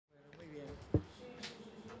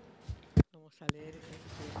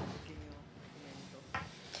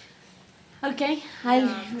Okay,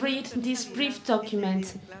 I'll read this brief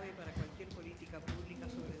document.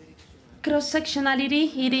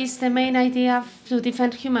 Cross-sectionality, it is the main idea to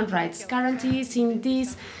defend human rights. Guarantees in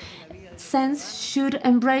this sense should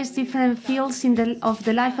embrace different fields of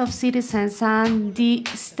the life of citizens, and the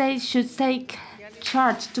state should take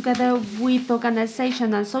charge together with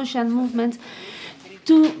organizations and social movements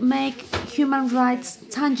to make human rights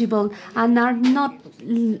tangible and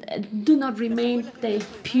do not remain the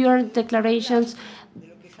pure declarations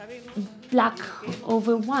black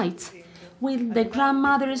over white. With the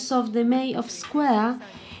grandmothers of the May of Square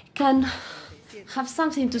can have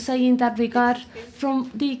something to say in that regard from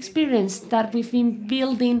the experience that we've been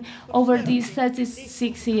building over these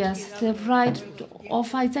 36 years, the right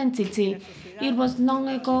of identity. It was long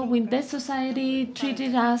ago when the society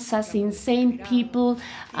treated us as insane people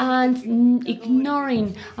and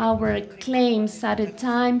ignoring our claims at a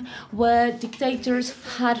time where dictators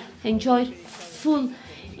had enjoyed full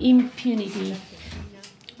impunity.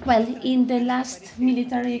 Well, in the last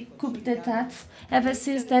military coup d'etat, ever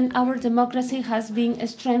since then, our democracy has been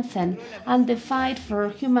strengthened, and the fight for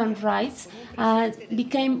human rights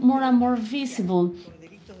became more and more visible.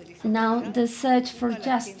 Now, the search for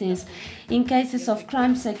justice in cases of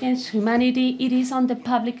crimes against humanity, it is on the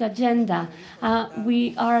public agenda.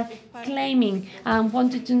 We are claiming and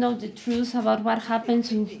wanted to know the truth about what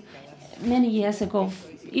happened many years ago.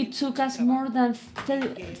 It took us more than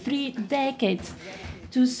 3 decades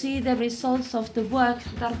to see the results of the work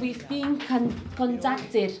that we've been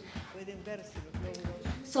conducted.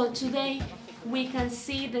 So today we can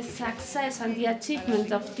see the success and the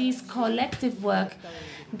achievement of this collective work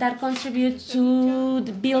that contributes to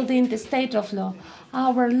building the state of law.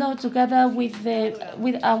 Our law, together with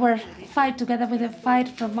our fight, together with the fight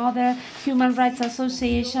from other human rights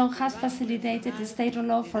associations, has facilitated the state of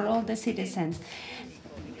law for all the citizens.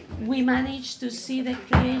 We managed to see the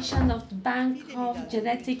creation of the bank of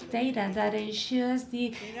genetic data that ensures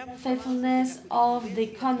the faithfulness of the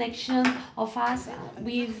connection of us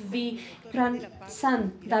with the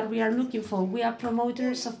grandson that we are looking for. We are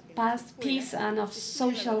promoters of peace and of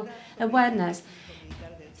social awareness.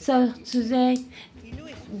 So today,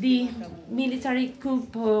 the military coup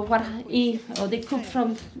or the coup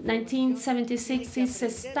from 1976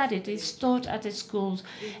 is studied, is taught at the schools.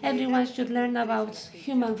 Everyone should learn about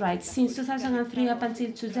human rights. Since 2003 up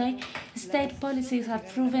until today, state policies have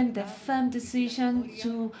proven the firm decision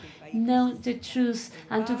to know the truth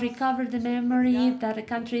and to recover the memory that the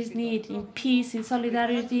countries need in peace, in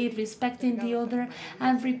solidarity, respecting the other,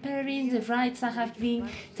 and repairing the rights that have been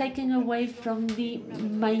taken away from the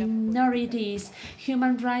minorities.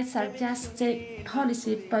 Human rights are just a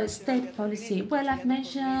policy, but state policy. Well, I've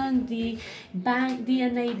mentioned the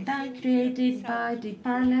DNA bank created by the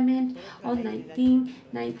Parliament on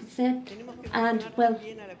 1997, and well,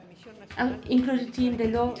 included in the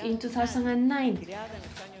law in 2009.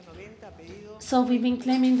 So we've been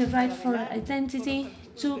claiming the right for identity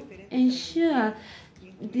to ensure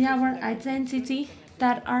our identity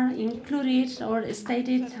that are included or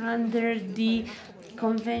stated under the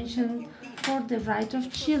Convention for the Right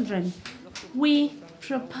of Children. We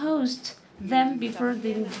proposed them before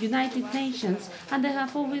the United Nations, and they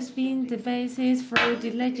have always been the basis for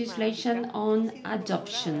the legislation on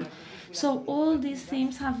adoption. So all these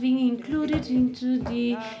themes have been included into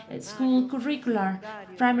the school curricula,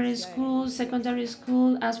 primary school, secondary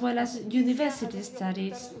school, as well as university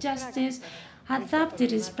studies. Justice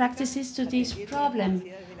adapted its practices to this problem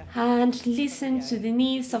and listened to the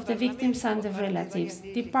needs of the victims and the relatives.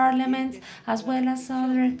 The Parliament, as well as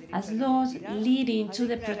laws leading to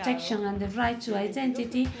the protection and the right to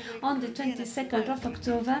identity, on the 22nd of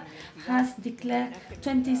October has declared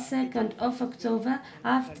 22nd of October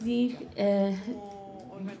after the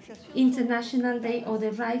International Day of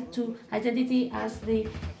the Right to Identity as the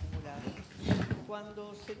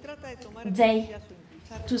day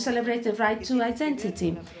to celebrate the right to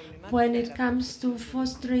identity. When it comes to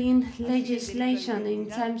fostering legislation in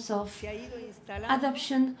terms of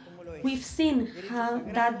adoption, we've seen how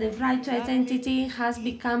that the right to identity has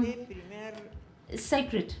become a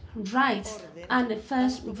sacred right and a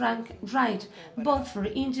first-rank right, both for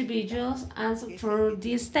individuals and for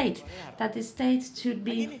the state, that the state should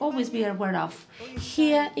always be aware of.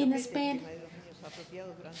 Here in Spain,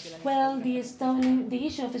 well, the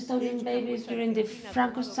issue of stolen babies during the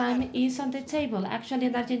Franco's time is on the table. Actually,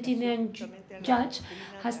 an Argentinian judge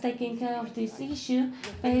has taken care of this issue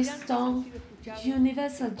based on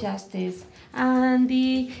universal justice, and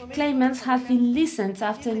the claimants have been listened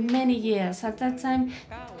after many years. At that time,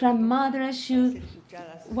 grandmothers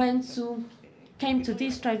went to came to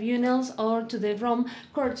these tribunals or to the Rome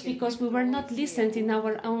courts because we were not listened in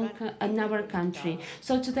our country.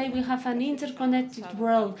 So today we have an interconnected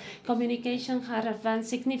world. Communication has advanced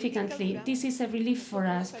significantly. This is a relief for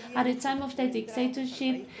us. At the time of the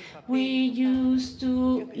dictatorship, we used to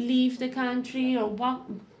leave the country or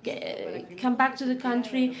come back to the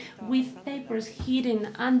country with papers hidden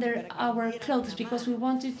under our clothes because we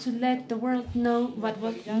wanted to let the world know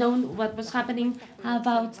what was happening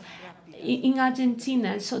about in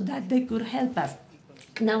Argentina so that they could help us.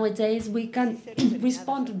 Nowadays we can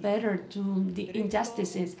respond better to the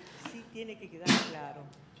injustices.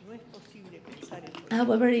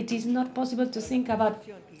 However, it is not possible to think about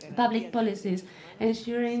public policies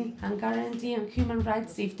ensuring and guaranteeing human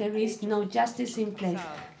rights if there is no justice in place.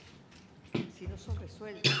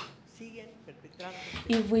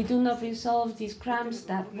 If we do not resolve these crimes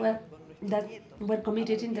that were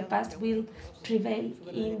committed in the past, will prevail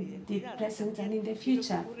in the present and in the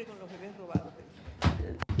future.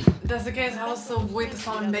 That's the case also with the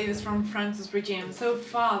stolen babies from France's regime. So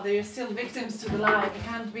far, they are still victims to the lie. They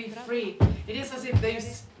can't be free. It is as if they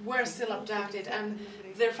were still abducted, and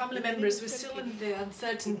their family members were still in the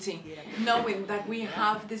uncertainty, knowing that we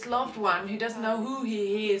have this loved one who doesn't know who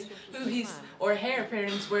he is, who his or her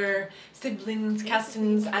parents were, siblings,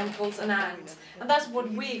 cousins, uncles, and aunts. And that's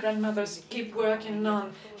what we grandmothers keep working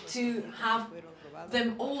on, to have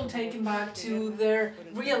them all taken back to their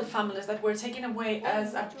real families that were taken away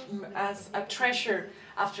as a treasure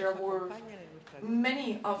after a war.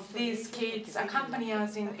 Many of these kids accompany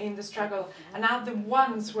us in the struggle, and now the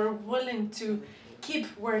ones who are willing to keep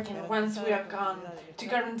working once we are gone, to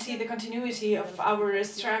guarantee the continuity of our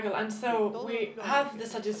struggle. And so we have the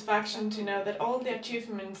satisfaction to know that all the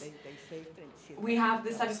achievements, we have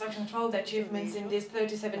the satisfaction of all the achievements in these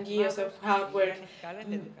 37 years of hard work.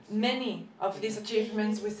 Many of these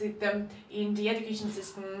achievements, we see them in the education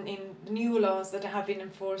system, in new laws that have been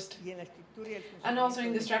enforced, and also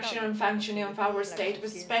in the structure and functioning of our state.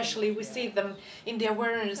 Especially we see them in the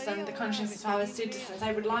awareness and the conscience of our citizens.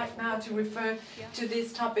 I would like now to refer to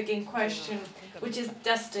this topic in question, which is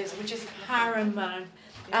justice, which is paramount.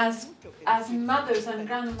 As mothers and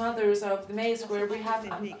grandmothers of the May Square, we have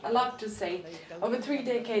a lot to say. Over 3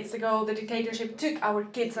 decades ago, the dictatorship took our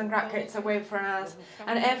kids and grandkids away from us,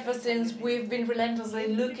 and ever since we've been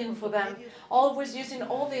relentlessly looking for them, always using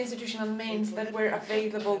all the institutional means that were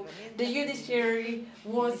available. The judiciary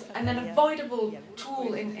was an unavoidable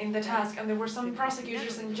tool in the task, and there were some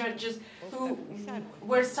prosecutors and judges who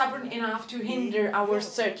were stubborn enough to hinder our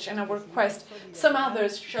search and our quest. Some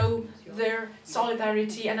others showed their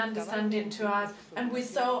solidarity and understanding to us, and we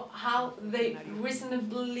saw how they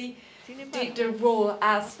reasonably did their role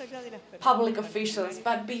as public officials.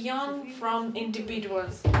 But beyond from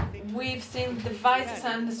individuals, we've seen the vices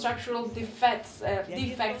and the structural defects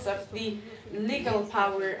of the legal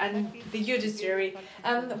power and the judiciary,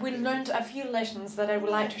 and we learned a few lessons that I would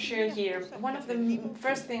like to share here. One of the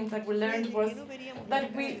first things that we learned was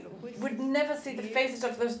that we would never see the faces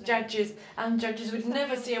of those judges, and judges would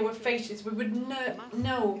never see our faces. We would not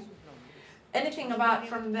know anything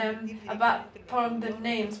from their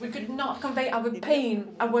names. We could not convey our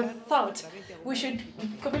pain, our thought. We should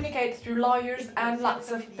communicate through lawyers and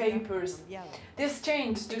lots of papers. This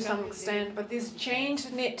changed to some extent, but this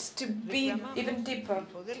change needs to be even deeper.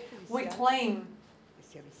 We claim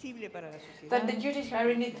that the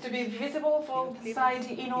judiciary needs to be visible for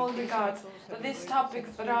society in all regards, that these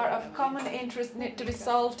topics that are of common interest need to be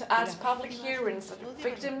solved at public hearings, that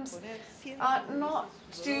victims are not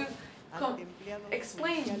to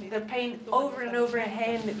explain their pain over and over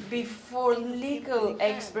again before legal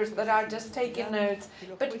experts that are just taking notes,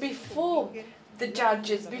 but before the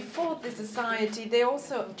judges, before the society.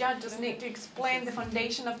 Judges need to explain the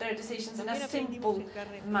foundation of their decisions in a simple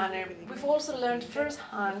manner. We've also learned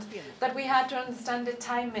firsthand that we had to understand the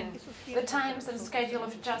timing, the times and schedule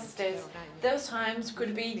of justice. Those times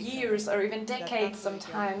could be years or even decades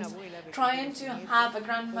sometimes, trying to have a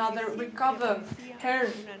grandmother recover her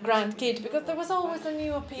grandkid, because there was always a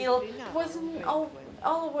new appeal, there was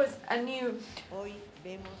always a new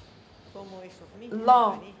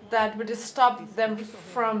law that would stop them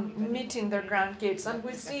from meeting their grandkids. And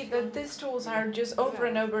we see that these tools are just over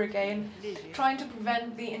and over again trying to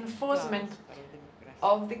prevent the enforcement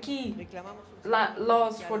of the key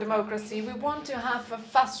laws for democracy. We want to have a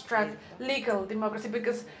fast-track legal democracy,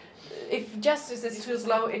 because if justice is too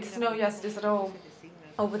slow, it's no justice at all.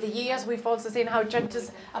 Over the years, we've also seen how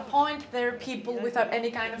judges appoint their people without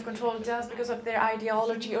any kind of control just because of their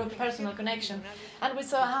ideology or personal connection. And we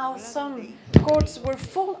saw how some courts were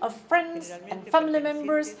full of friends and family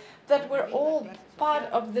members that were all part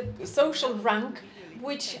of the social rank,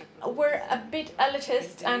 which were a bit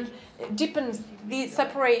elitist and deepens the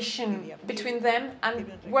separation between them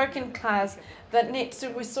and working class that needs to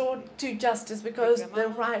resort to justice because their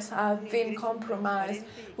rights have been compromised.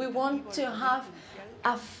 We want to have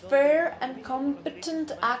a fair and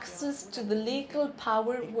competent access to the legal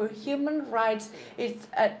power where human rights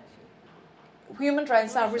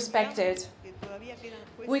are respected.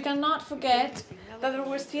 We cannot forget that there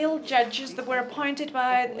were still judges that were appointed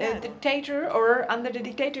by a dictator or under the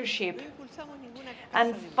dictatorship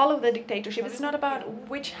and follow the dictatorship. It's not about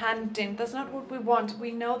witch-hunting. That's not what we want.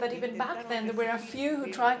 We know that even back then there were a few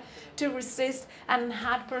who tried to resist and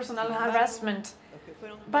had personal harassment.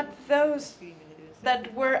 But those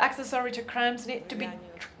that were accessory to crimes need to be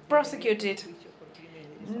prosecuted.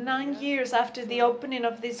 9 years after the opening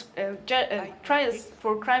of these trials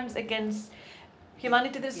for crimes against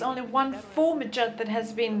humanity, there's only one former judge that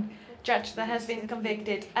has been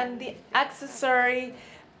convicted, and the accessory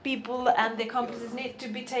people and the accomplices need to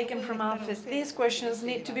be taken from office. These questions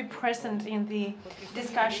need to be present in the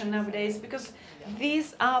discussion nowadays because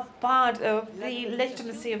these are part of the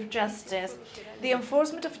legitimacy of justice. The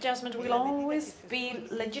enforcement of judgment will always be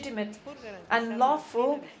legitimate and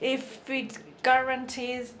lawful if it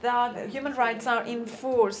guarantees that human rights are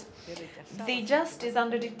enforced. The justice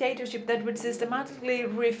under dictatorship that would systematically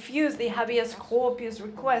refuse the habeas corpus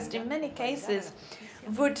request in many cases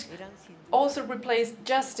would also replace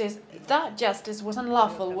justice. That justice was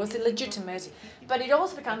unlawful, was illegitimate, but it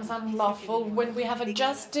also becomes unlawful when we have a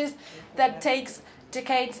justice that takes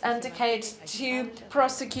decades and decades to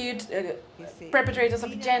prosecute perpetrators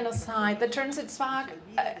of genocide, that turns its back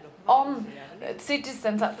on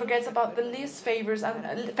citizens, that forgets about the least favored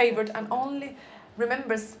and only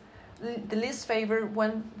remembers the least favored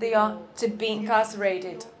when they are to be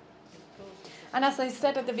incarcerated. And as I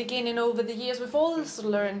said at the beginning, over the years we've also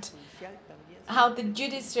learned how the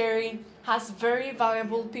judiciary has very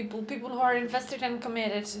valuable people who are invested and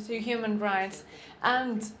committed to human rights.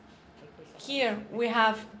 And here we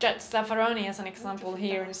have Judge Zaffaroni as an example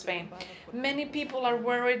here in Spain. Many people are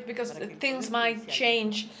worried because things might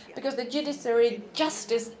change, because the judiciary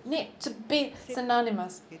justice need to be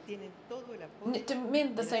synonymous, need to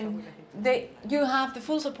mean the same. You have the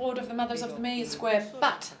full support of the Mothers of the May Square,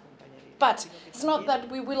 but it's not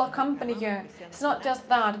that we will accompany you. It's not just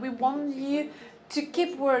that. We want you to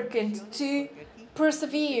keep working, to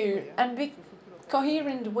persevere and be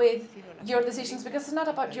coherent with your decisions, because it's not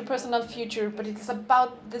about your personal future, but it's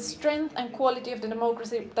about the strength and quality of the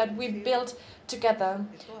democracy that we built together.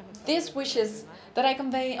 These wishes that I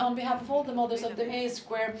convey on behalf of all the Mothers of the May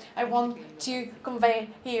Square, I want to convey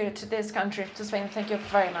here to this country, to Spain. Thank you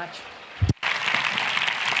very much.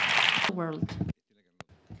 World.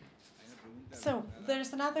 So,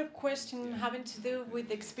 there's another question having to do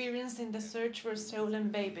with experience in the search for stolen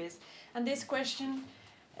babies. And this question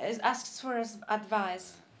asks for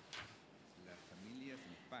advice.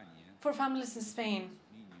 For families in Spain,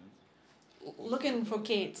 looking for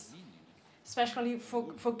kids, especially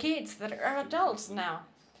for kids that are adults now,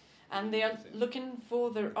 and they are looking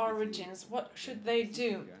for their origins, what should they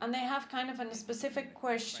do? And they have kind of a specific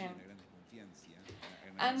question.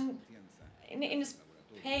 And in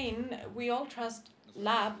Spain, we all trust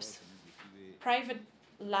labs, private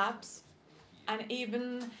labs, and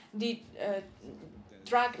even the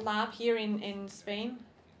drug lab here in Spain.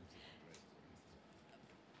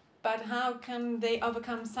 But how can they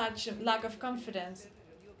overcome such a lack of confidence?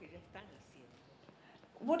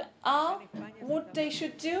 What they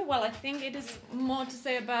should do? Well, I think it is more to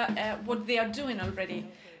say about what they are doing already,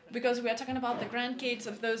 because we are talking about the grandkids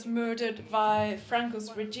of those murdered by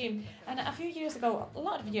Franco's regime. And a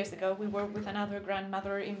lot of years ago, we were with another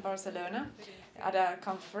grandmother in Barcelona at a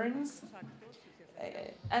conference,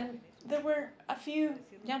 and there were a few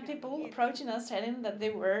young people approaching us, telling that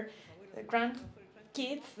they were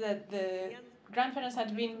grandkids, that the grandparents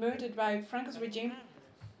had been murdered by Franco's regime,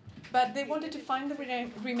 but they wanted to find the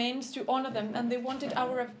remains to honor them, and they wanted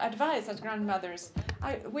our advice as grandmothers.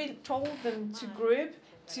 We told them to group,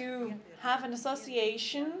 to have an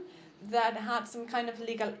association that had some kind of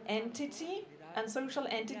legal entity and social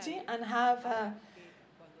entity, and have a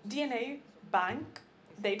DNA bank,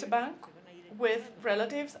 data bank, with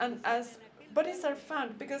relatives, and as bodies are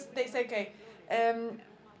found, because they say, okay,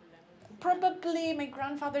 probably my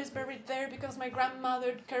grandfather is buried there because my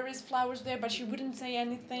grandmother carries flowers there, but she wouldn't say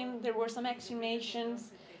anything. There were some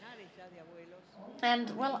exhumations.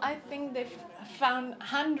 And well, I think they've found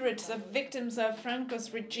hundreds of victims of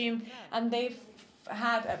Franco's regime, and they've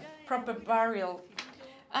had a proper burial.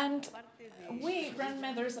 And we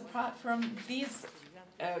grandmothers, apart from this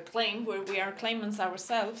claim, where we are claimants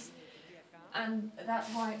ourselves, and that's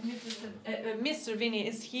why Mr. Vinny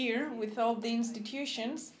is here with all the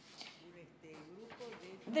institutions,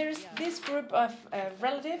 there's this group of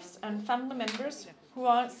relatives and family members who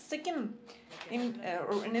are seeking in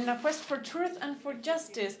a quest for truth and for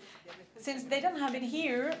justice. Since they don't have it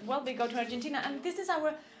here, well, they go to Argentina, and this is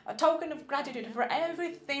our token of gratitude for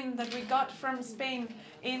everything that we got from Spain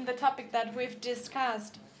in the topic that we've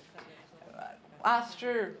discussed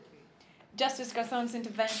after Justice Garzón's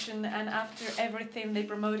intervention and after everything they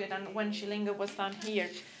promoted and when Chilingo was found here.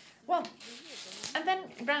 Well, and then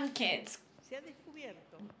grandkids.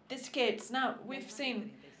 These kids, now we've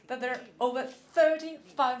seen that there are over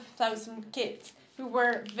 35,000 kids who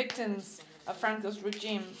were victims of Franco's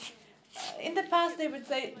regime. In the past, they would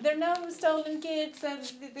say there are no stolen kids, and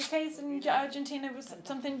the case in Argentina was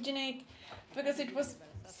something unique because it was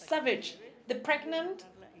savage. The pregnant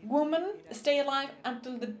woman stayed alive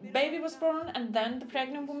until the baby was born, and then the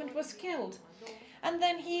pregnant woman was killed. And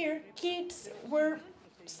then here, kids were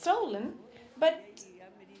stolen, but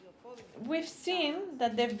we've seen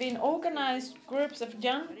that there have been organized groups of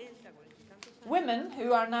young women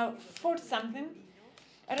who are now 40-something.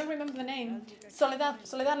 I don't remember the name.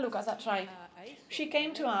 Soledad Lucas, that's right. She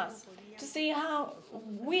came to us to see how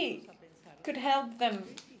we could help them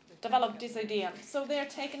develop this idea. So they are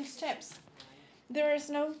taking steps. There is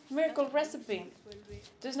no miracle recipe.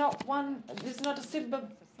 There's not a silver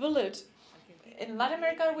bullet. In Latin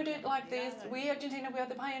America, we do it like this. We, Argentina, we are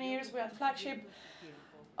the pioneers, we are the flagship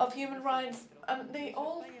of human rights, and they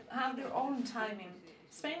all have their own timing.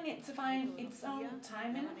 Spain needs to find its own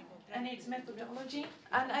timing and its methodology,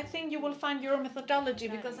 and I think you will find your methodology,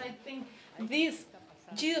 because I think this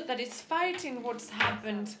youth that is fighting what's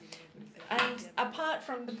happened, and apart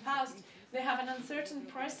from the past, they have an uncertain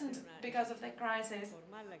present because of the crisis,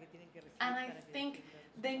 and I think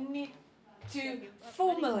they need to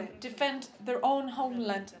formally defend their own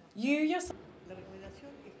homeland. You yourself.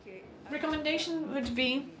 Recommendation would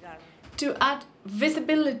be to add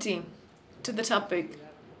visibility to the topic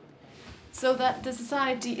so that the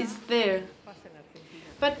society is there.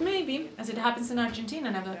 But maybe, as it happens in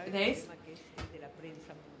Argentina nowadays,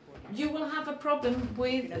 you will have a problem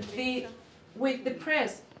with the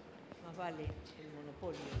press.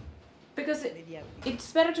 Because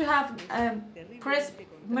it's better to have a press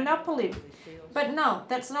monopoly. But no,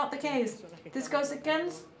 that's not the case. This goes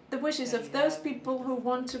against the wishes of those people who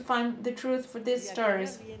want to find the truth for these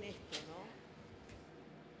stories.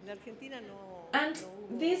 And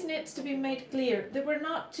this needs to be made clear. There were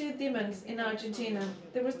not two demons in Argentina.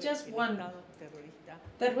 There was just one.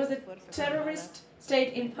 That was a terrorist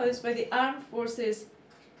state imposed by the armed forces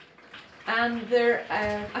and their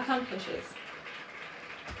accomplices.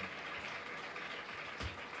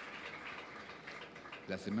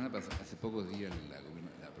 A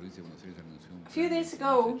few days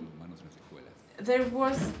ago, there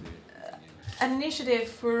was an initiative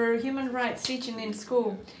for human rights teaching in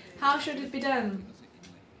school. How should it be done?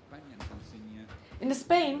 In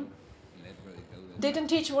Spain, they didn't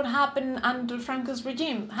teach what happened under Franco's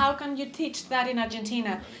regime. How can you teach that in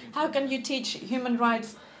Argentina? How can you teach human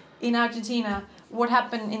rights in Argentina, what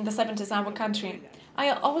happened in the 70s in our country?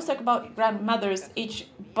 I always talk about grandmothers. Each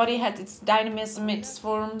body has its dynamism, its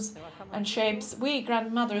forms and shapes. We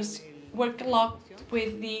grandmothers work a lot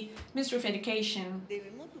with the Ministry of Education.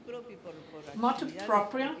 Motu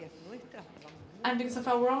proprio. And because of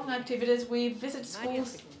our own activities, we visit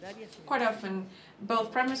schools quite often,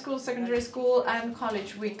 both primary school, secondary school and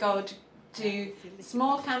college. We go to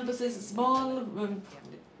small campuses, small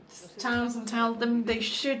towns, and tell them they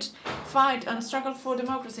should fight and struggle for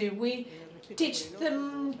democracy. We teach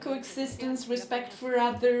them coexistence, respect for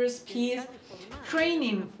others, peace,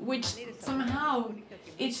 training, which somehow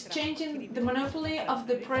it's changing the monopoly of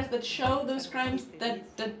the press that show those crimes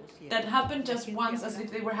that happened just once, as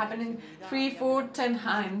if they were happening 3, 4, 10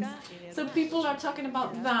 times. So people are talking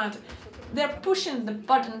about that. They're pushing the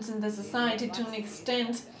buttons in the society to an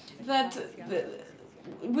extent that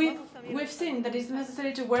we've seen that it's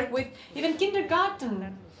necessary to work with even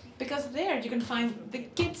kindergarten. Because there you can find the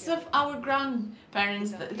kids of our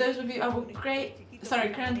grandparents. Those would be our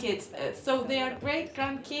grandkids. So they are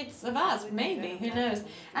great-grandkids of us, maybe, who knows.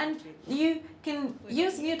 And you can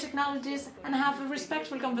use new technologies and have a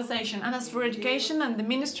respectful conversation. And as for education and the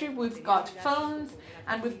ministry, we've got phones,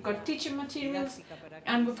 and we've got teaching materials,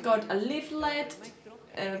 and we've got a leaflet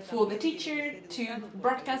for the teacher to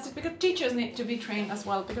broadcast it, because teachers need to be trained as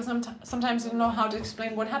well, because sometimes they don't know how to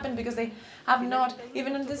explain what happened, because they have not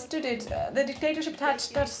even understood it. The dictatorship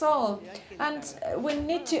touched us all, and we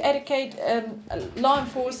need to educate law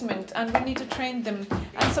enforcement, and we need to train them.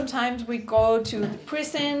 And sometimes we go to the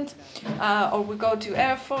prison or we go to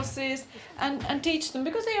air forces and teach them,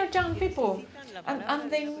 because they are young people,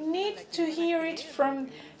 and they need to hear it from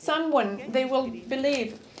someone they will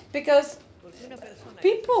believe, because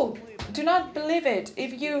people do not believe it.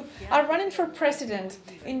 If you are running for president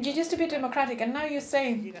and you used to be democratic, and now you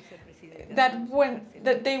say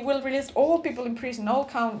that they will release all people in prison, all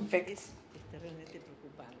convicts,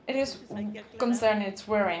 it is concerning, it's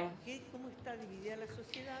worrying.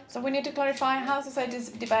 So we need to clarify how society is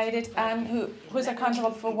divided and who's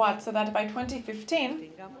accountable for what, so that by 2015,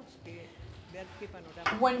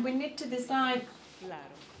 when we need to decide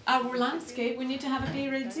our landscape, we need to have a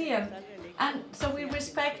clear idea. And so we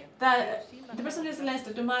respect that the person is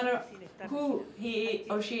elected no matter who he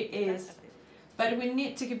or she is, but we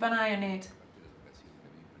need to keep an eye on it.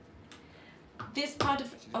 This part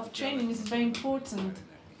of training is very important.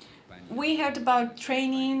 We heard about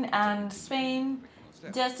training and Spain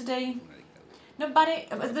yesterday.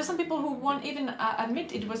 There's some people who won't even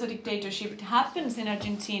admit it was a dictatorship. It happens in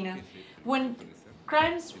Argentina. When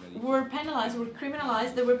crimes were penalized, were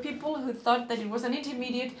criminalized, there were people who thought that it was an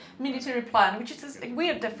intermediate military plan, which is a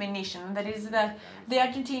weird definition. That is that the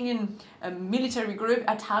Argentinian military group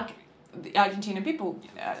attacked the Argentinian people.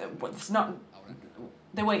 It's not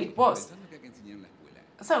the way it was.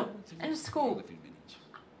 So, in school,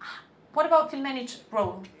 what about Filmenich's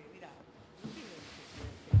role?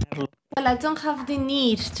 Well, I don't have the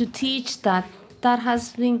need to teach that. That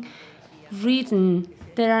has been written.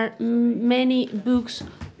 There are many books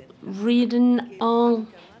written on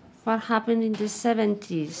what happened in the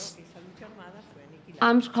 70s.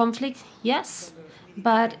 Armed conflict, yes,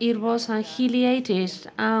 but it was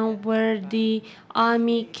annihilated, and where the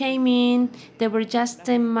army came in, they were just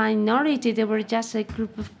a minority, they were just a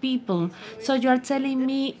group of people. So you are telling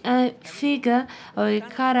me a figure or a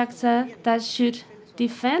character that should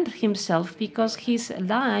defend himself because he's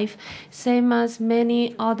alive, same as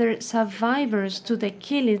many other survivors to the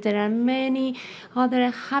killings. There are many other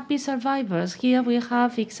happy survivors. Here we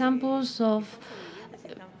have examples of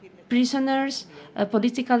prisoners,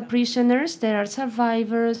 political prisoners. There are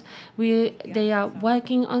survivors. They are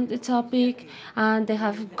working on the topic, and they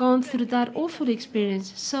have gone through that awful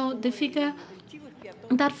experience. So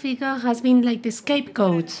that figure has been like the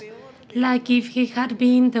scapegoat, like if he had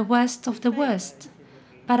been the worst of the worst.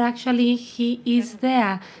 But actually, he is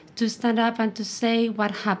there to stand up and to say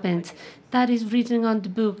what happened. That is written on the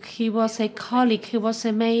book. He was a colleague. He was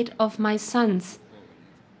a mate of my son's.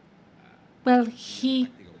 Well, he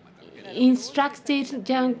instructed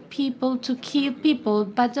young people to kill people,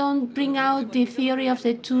 but don't bring out the theory of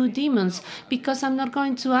the two demons, because I'm not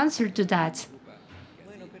going to answer to that.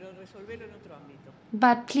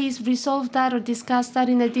 But please resolve that or discuss that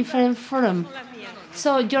in a different forum.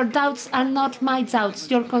 So your doubts are not my doubts,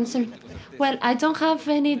 your concern. Well, I don't have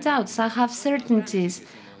any doubts. I have certainties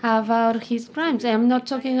about his crimes. I'm not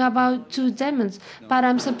talking about two demons, but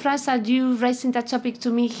I'm surprised that you raising that topic to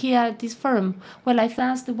me here at this forum. Well, I think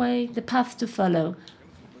that's the path to follow.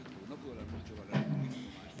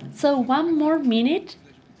 So one more minute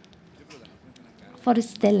for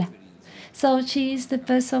Estela. So she is the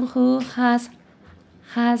person who has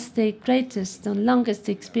the greatest and longest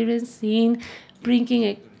experience in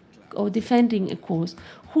bringing or defending a cause.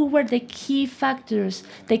 Who were the key factors,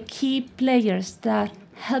 the key players that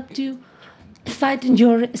helped you fight in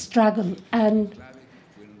your struggle and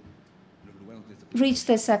reach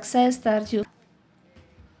the success that you?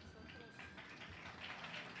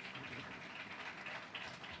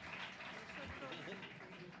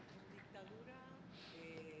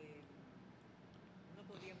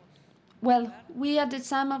 Well, we at the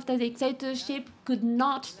time of the dictatorship could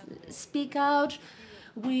not speak out.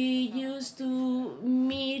 We used to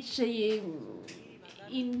meet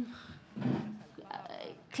in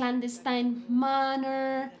clandestine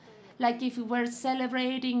manner. Like if we were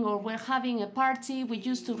celebrating or were having a party, we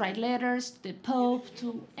used to write letters to the Pope,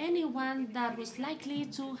 to anyone that was likely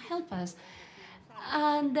to help us.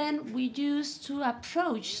 And then we used to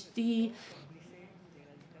approach the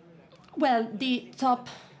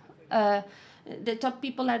top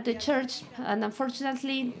people at the church, and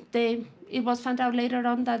unfortunately, it was found out later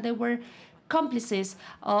on that they were accomplices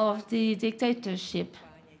of the dictatorship.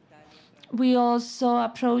 We also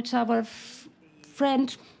approached our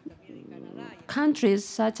friend countries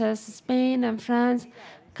such as Spain and France,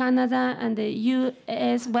 Canada and the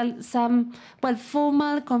US, some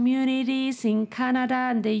formal communities in Canada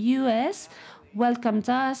and the US welcomed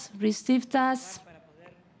us, received us.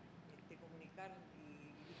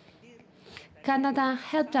 Canada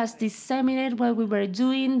helped us disseminate what we were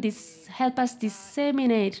doing, helped us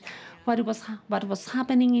disseminate what was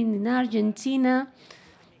happening in Argentina.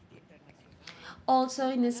 Also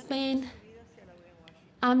in Spain,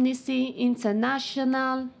 Amnesty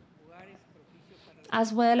International,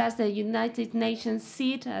 as well as the United Nations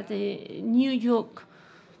seat at New York.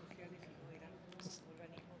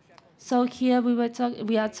 So here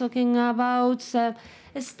we are talking about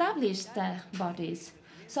established bodies.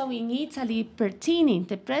 So in Italy, Pertini,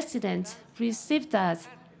 the president, received us.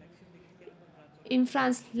 In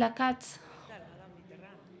France, Lacat,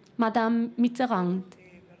 Madame Mitterrand.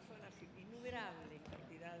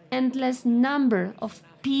 Endless number of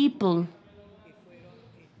people,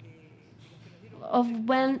 of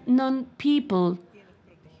well-known people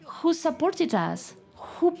who supported us,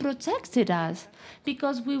 who protected us,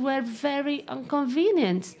 because we were very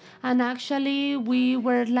inconvenient, and actually we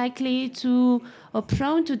were likely to or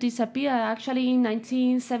prone to disappear. Actually, in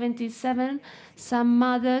 1977, some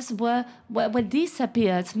mothers were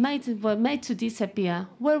disappeared, were made to disappear.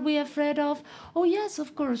 Were we afraid of? Oh yes,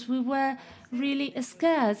 of course, we were really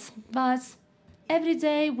scared, but every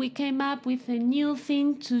day we came up with a new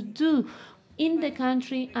thing to do in the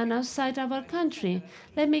country and outside our country.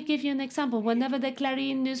 Let me give you an example. Whenever the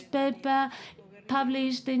Clarín newspaper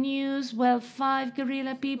published the news, 5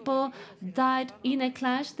 guerrilla people died in a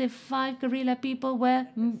clash. The 5 guerrilla people were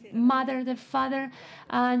mother, the father,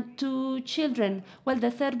 and 2 children.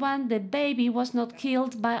 The third one, the baby, was not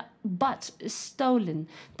killed but stolen.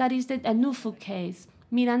 That is the Anufu case,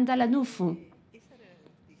 Miranda Lanufu.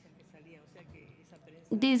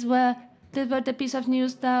 These were the piece of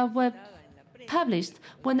news that were published.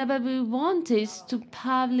 Whenever we wanted to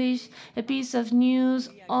publish a piece of news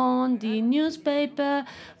on the newspaper,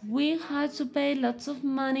 we had to pay lots of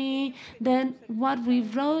money. Then what we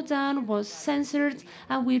wrote down was censored,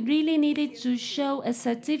 and we really needed to show a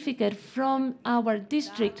certificate from our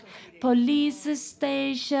district police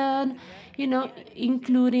station,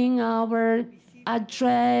 including our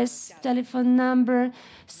address, telephone number.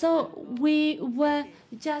 So we were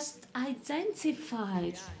just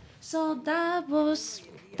identified. So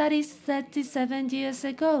that is 37 years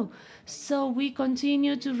ago. So we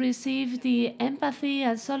continue to receive the empathy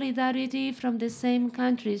and solidarity from the same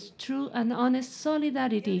countries, true and honest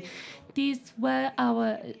solidarity. They were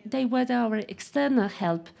our external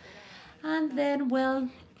help. And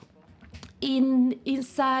then,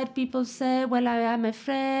 inside people say, I am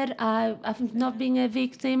afraid, I've not been a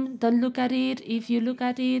victim, don't look at it. If you look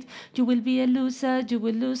at it, you will be a loser, you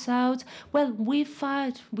will lose out. We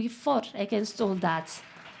fought against all that.